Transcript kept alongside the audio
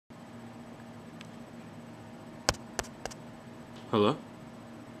Hello?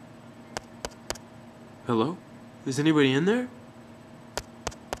 Hello? Is anybody in there?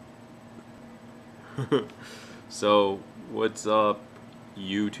 So, what's up,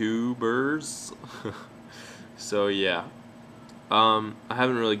 YouTubers? So, yeah. I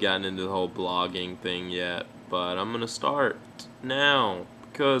haven't really gotten into the whole blogging thing yet, but I'm gonna start now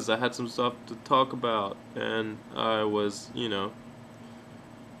because I had some stuff to talk about, and I was,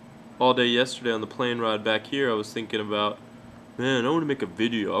 all day yesterday on the plane ride back here, I was thinking about, man, I want to make a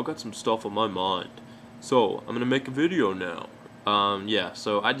video. I've got some stuff on my mind. So, I'm going to make a video now. Yeah,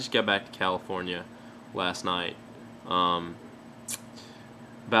 so I just got back to California last night. Um,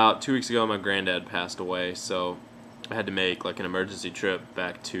 about 2 weeks ago, my granddad passed away, so I had to make like an emergency trip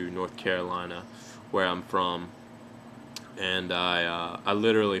back to North Carolina, where I'm from. And I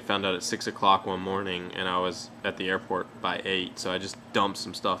literally found out at 6 o'clock one morning, and I was at the airport by 8. So I just dumped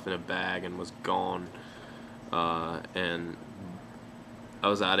some stuff in a bag and was gone. And I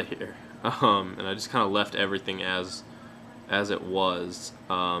was out of here. And I just kind of left everything as it was.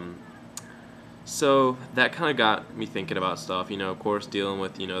 So that kind of got me thinking about stuff. Of course, dealing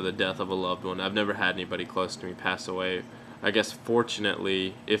with the death of a loved one. I've never had anybody close to me pass away. I guess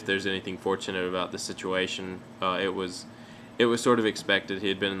fortunately, if there's anything fortunate about the situation, it was sort of expected. He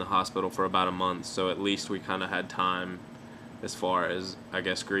had been in the hospital for about a month, so at least we kind of had time as far as, I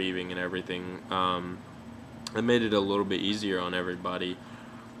guess, grieving and everything. It made it a little bit easier on everybody.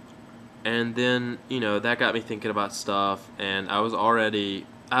 And then, that got me thinking about stuff, and I was already,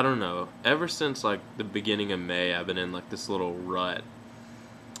 I don't know, ever since like the beginning of May, I've been in like this little rut.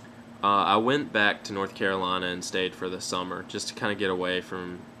 I went back to North Carolina and stayed for the summer just to kind of get away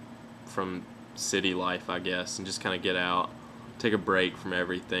from city life, I guess, and just kind of get out, take a break from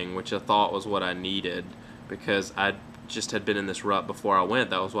everything, which I thought was what I needed because I just had been in this rut before I went.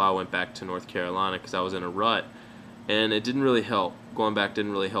 That was why I went back to North Carolina, because I was in a rut, and it didn't really help. Going back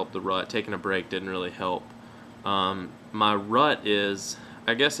didn't really help the rut. Taking a break didn't really help. My rut is,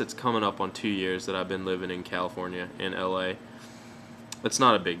 I guess it's coming up on 2 years that I've been living in California, in LA. It's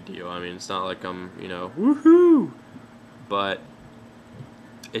not a big deal. I mean, it's not like I'm, woohoo! But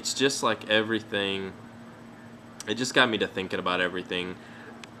it's just like everything, it just got me to thinking about everything.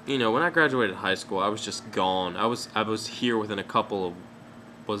 When I graduated high school, I was just gone. I was here within a couple of,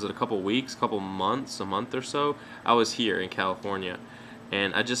 was it a couple weeks, couple months, a month or so? I was here in California.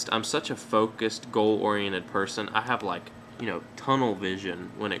 And I'm such a focused, goal-oriented person. I have like, tunnel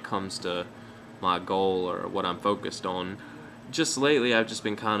vision when it comes to my goal or what I'm focused on. Just lately, I've just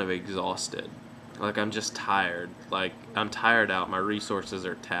been kind of exhausted. Like, I'm just tired. Like, I'm tired out. My resources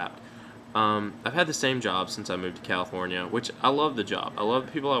are tapped. I've had the same job since I moved to California, which I love the job. I love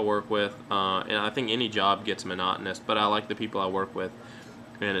the people I work with, and I think any job gets monotonous, but I like the people I work with,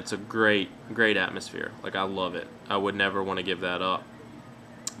 and it's a great, great atmosphere. Like, I love it. I would never want to give that up.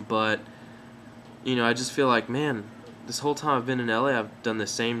 But, I just feel like, man, this whole time I've been in LA, I've done the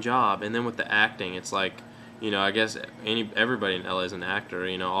same job, and then with the acting, it's like, I guess everybody in LA is an actor.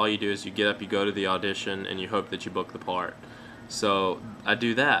 All you do is you get up, you go to the audition, and you hope that you book the part. So I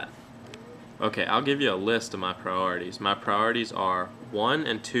do that. Okay, I'll give you a list of my priorities. My priorities are 1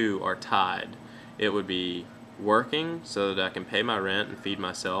 and 2 are tied. It would be working so that I can pay my rent and feed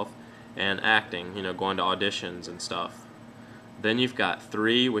myself, and acting, going to auditions and stuff. Then you've got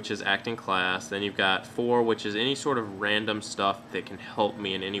 3, which is acting class. Then you've got 4, which is any sort of random stuff that can help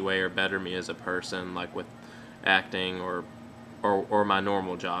me in any way or better me as a person, like with acting or my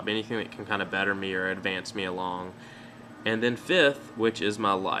normal job, anything that can kind of better me or advance me along. And then 5th, which is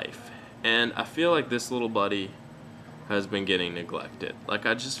my life. And I feel like this little buddy has been getting neglected. Like,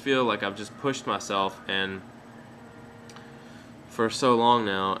 I just feel like I've just pushed myself and for so long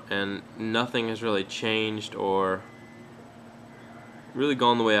now, and nothing has really changed or really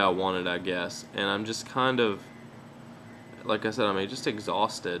gone the way I wanted, I guess. And I'm just kind of, like I said, I'm just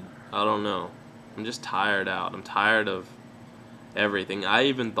exhausted. I don't know. I'm just tired out. I'm tired of everything. I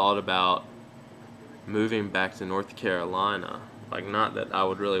even thought about moving back to North Carolina. Like, not that I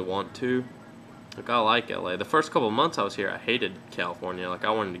would really want to. Like, I like LA. The first couple of months I was here, I hated California. Like, I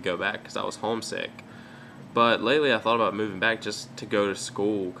wanted to go back because I was homesick. But lately I thought about moving back just to go to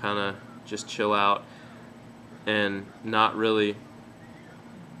school, kind of just chill out and not really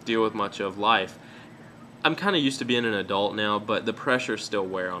deal with much of life. I'm kind of used to being an adult now, but the pressures still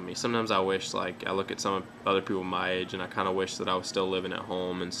wear on me. Sometimes I wish, like, I look at some other people my age, and I kind of wish that I was still living at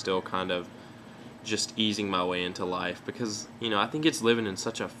home and still kind of just easing my way into life. Because, I think it's living in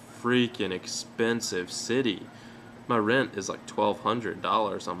such a freaking expensive city. My rent is like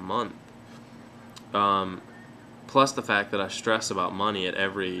 $1,200 a month. Plus the fact that I stress about money at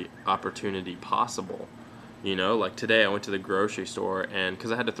every opportunity possible. You know, like today I went to the grocery store, and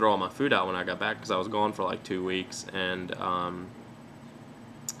because I had to throw all my food out when I got back because I was gone for like 2 weeks, and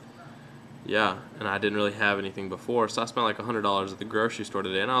yeah, and I didn't really have anything before, so I spent like $100 at the grocery store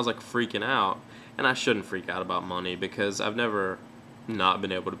today, and I was like freaking out. And I shouldn't freak out about money because I've never not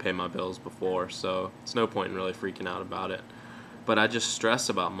been able to pay my bills before, so it's no point in really freaking out about it. But I just stress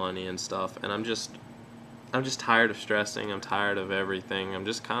about money and stuff, and I'm just tired of stressing. I'm tired of everything. I'm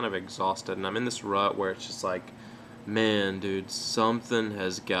just kind of exhausted, and I'm in this rut where it's just like, man, dude, something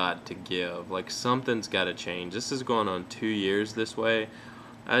has got to give. Like something's got to change. This is going on 2 years this way.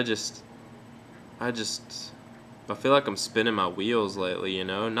 I just I just I feel like I'm spinning my wheels lately, you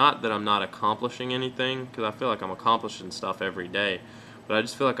know? Not that I'm not accomplishing anything, because I feel like I'm accomplishing stuff every day, but I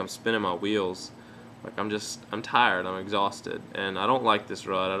just feel like I'm spinning my wheels. Like I'm tired, I'm exhausted, and I don't like this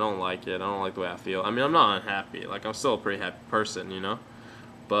rut. I don't like it. I don't like the way I feel. I mean, I'm not unhappy. Like I'm still a pretty happy person, you know?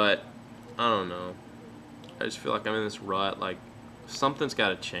 But I don't know. I just feel like I'm in this rut. Like something's got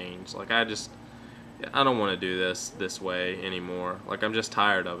to change. Like I don't want to do this way anymore. Like I'm just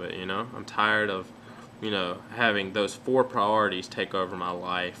tired of it, you know? I'm tired of, having those four priorities take over my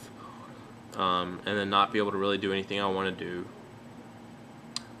life, and then not be able to really do anything I want to do.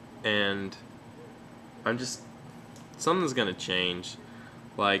 And I'm just something's gonna change.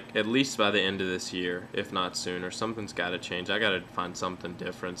 Like at least by the end of this year, if not sooner, something's got to change. I got to find something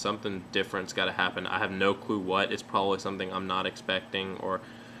different. Something different's got to happen. I have no clue what. It's probably something I'm not expecting or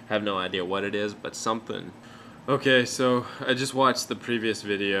have no idea what it is, but something. Okay, so I just watched the previous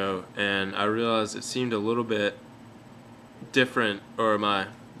video and I realized it seemed a little bit different, or my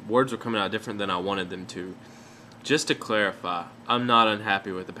words were coming out different than I wanted them to. Just to clarify, I'm not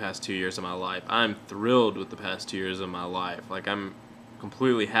unhappy with the past 2 years of my life. I'm thrilled with the past 2 years of my life. Like I'm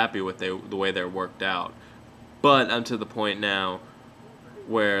completely happy with the way they're worked out. But I'm to the point now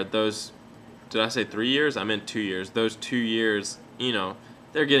where those, did I say 3 years? I meant 2 years. Those 2 years,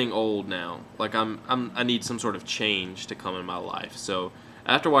 they're getting old now. Like I need some sort of change to come in my life. So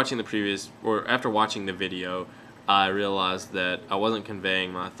after watching the video, I realized that I wasn't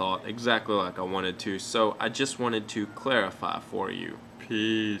conveying my thought exactly like I wanted to. So I just wanted to clarify for you.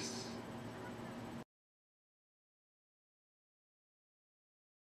 Peace.